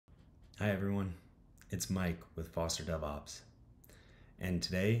Hi everyone, it's Mike with Foster DevOps, and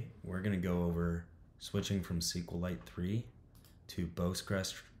today we're going to go over switching from SQLite 3 to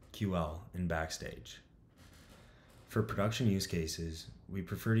PostgreSQL in Backstage. For production use cases, we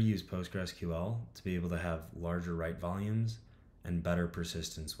prefer to use PostgreSQL to be able to have larger write volumes and better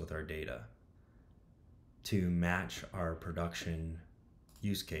persistence with our data. To match our production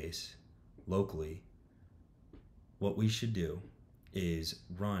use case locally, what we should do is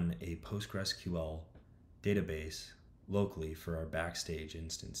run a PostgreSQL database locally for our Backstage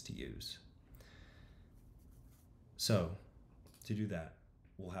instance to use. So, to do that,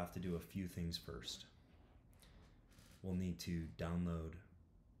 we'll have to do a few things first. We'll need to download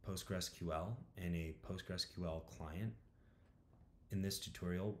PostgreSQL and a PostgreSQL client. In this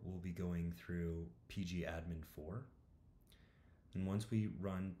tutorial, we'll be going through pgadmin 4. And once we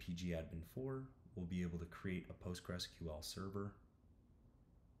run pgadmin 4, we'll be able to create a PostgreSQL server.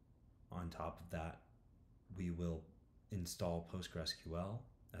 On top of that, we will install PostgreSQL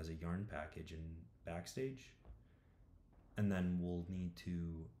as a yarn package in Backstage, and then we'll need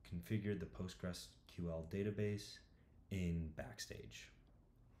to configure the PostgreSQL database in Backstage.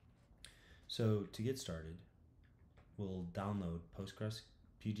 So to get started, we'll download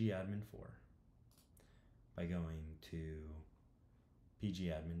pgadmin 4 by going to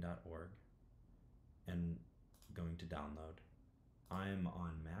pgadmin.org and going to download. I'm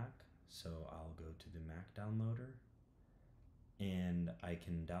on Mac, so I'll go to the Mac downloader, and I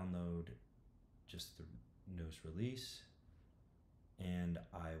can download just the newest release, and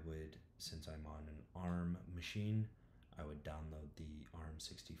I would, since I'm on an ARM machine, I would download the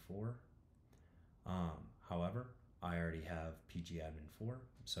ARM64. However, I already have pgadmin 4,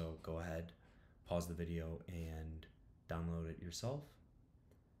 so go ahead, pause the video, and download it yourself.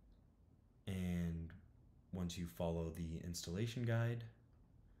 And once you follow the installation guide,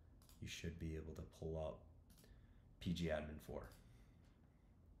 you should be able to pull up pgadmin 4.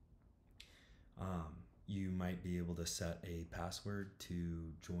 You might be able to set a password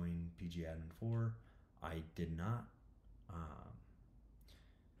to join pgadmin 4. I did not.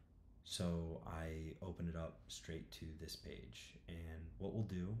 So I open it up straight to this page. And what we'll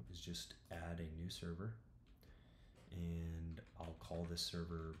do is just add a new server. And I'll call this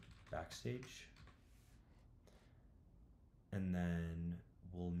server Backstage. And then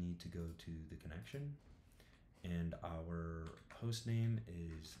we'll need to go to the connection, and our host name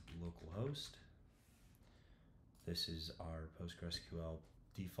is localhost. This is our PostgreSQL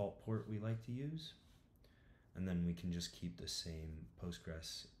default port we like to use, and then we can just keep the same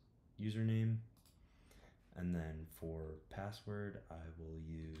Postgres username. And then for password, I will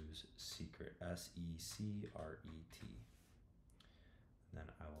use secret, S-E-C-R-E-T. Then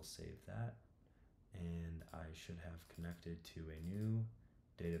I will save that, and I should have connected to a new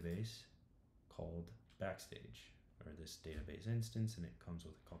database called Backstage, or this database instance, and it comes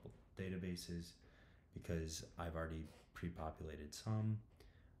with a couple databases because I've already pre-populated some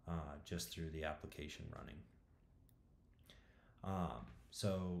just through the application running.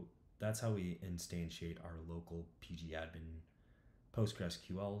 So that's how we instantiate our local pgadmin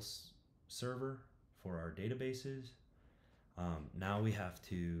PostgreSQL server for our databases. Now we have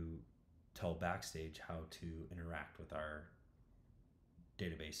to tell Backstage how to interact with our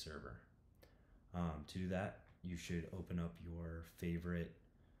database server. To do that, you should open up your favorite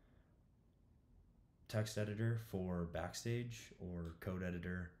text editor for Backstage or code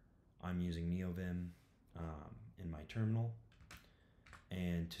editor. I'm using NeoVim in my terminal.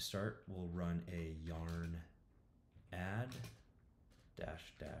 And to start, we'll run a yarn add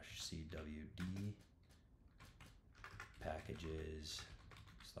 -cwd packages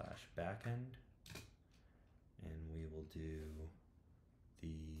 /backend, and we will do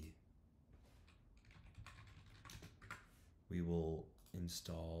we will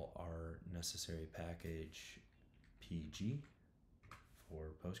install our necessary package pg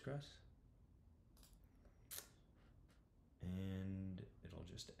for Postgres, and it'll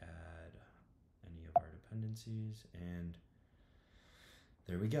just add any of our dependencies, and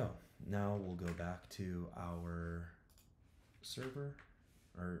there we go. Now we'll go back to our server,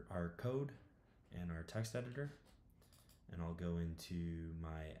 or our code and our text editor, and I'll go into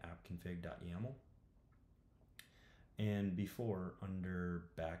my appconfig.yaml. And before, under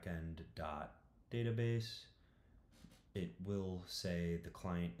backend.database, it will say the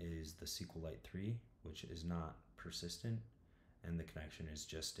client is the SQLite 3, which is not persistent, and the connection is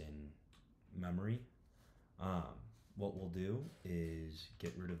just in memory. What we'll do is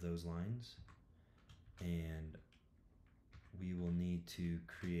get rid of those lines, and we will need to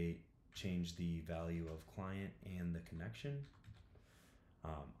change the value of client and the connection.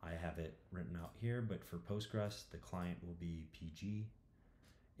 I have it written out here, but for Postgres, the client will be PG,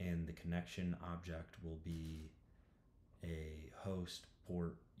 and the connection object will be a host,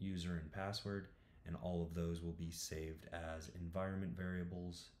 port, user, and password, and all of those will be saved as environment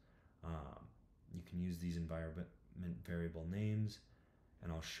variables. You can use these environment variable names,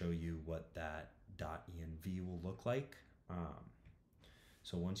 and I'll show you what that .env will look like.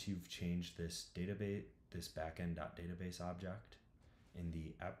 So once you've changed this database, this backend.database object in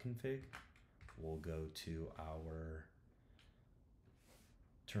the app config, we'll go to our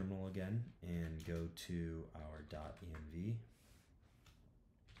terminal again and go to our .env,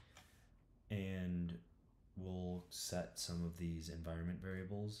 and we'll set some of these environment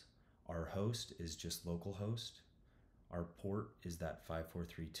variables. Our host is just localhost. Our port is that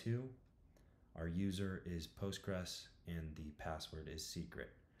 5432. Our user is Postgres, and the password is secret.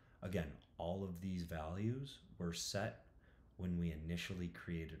 Again, all of these values were set when we initially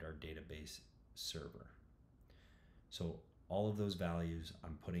created our database server. So all of those values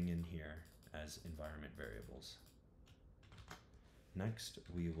I'm putting in here as environment variables. Next,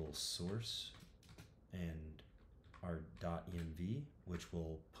 we will source and our .env, which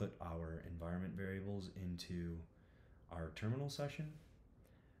will put our environment variables into our terminal session.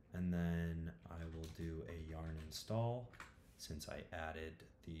 And then I will do a yarn install since I added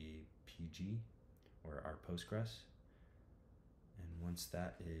the PG or our Postgres. And once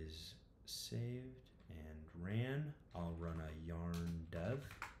that is saved and ran, I'll run a yarn dev.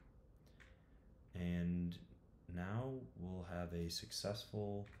 And now we'll have a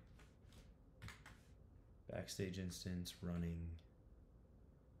successful Backstage instance running.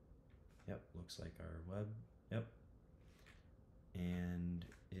 Yep, looks like our web. Yep. And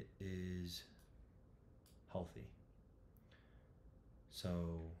it is healthy. So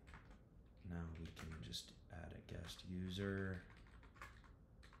now we can just add a guest user.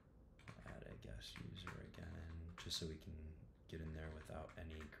 Add a guest user again, just so we can get in there without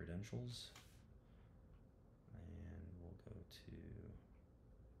any credentials. And we'll go to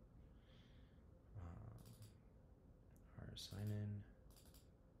our sign in,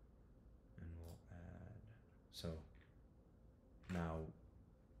 and we'll add, so now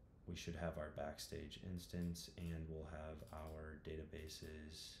we should have our Backstage instance, and we'll have our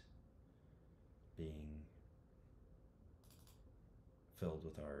databases being filled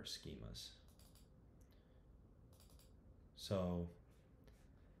with our schemas. So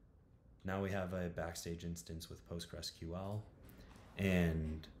now we have a Backstage instance with PostgreSQL,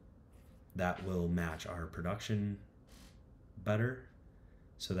 and that will match our production better.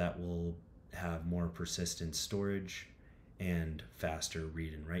 So that will have more persistent storage and faster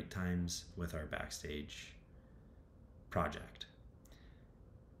read and write times with our Backstage project.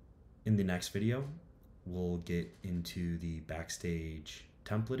 In the next video, we'll get into the Backstage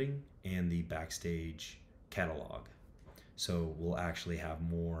templating and the Backstage catalog. So we'll actually have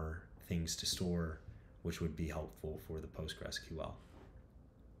more things to store, which would be helpful for the PostgreSQL.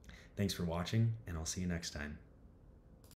 Thanks for watching, and I'll see you next time.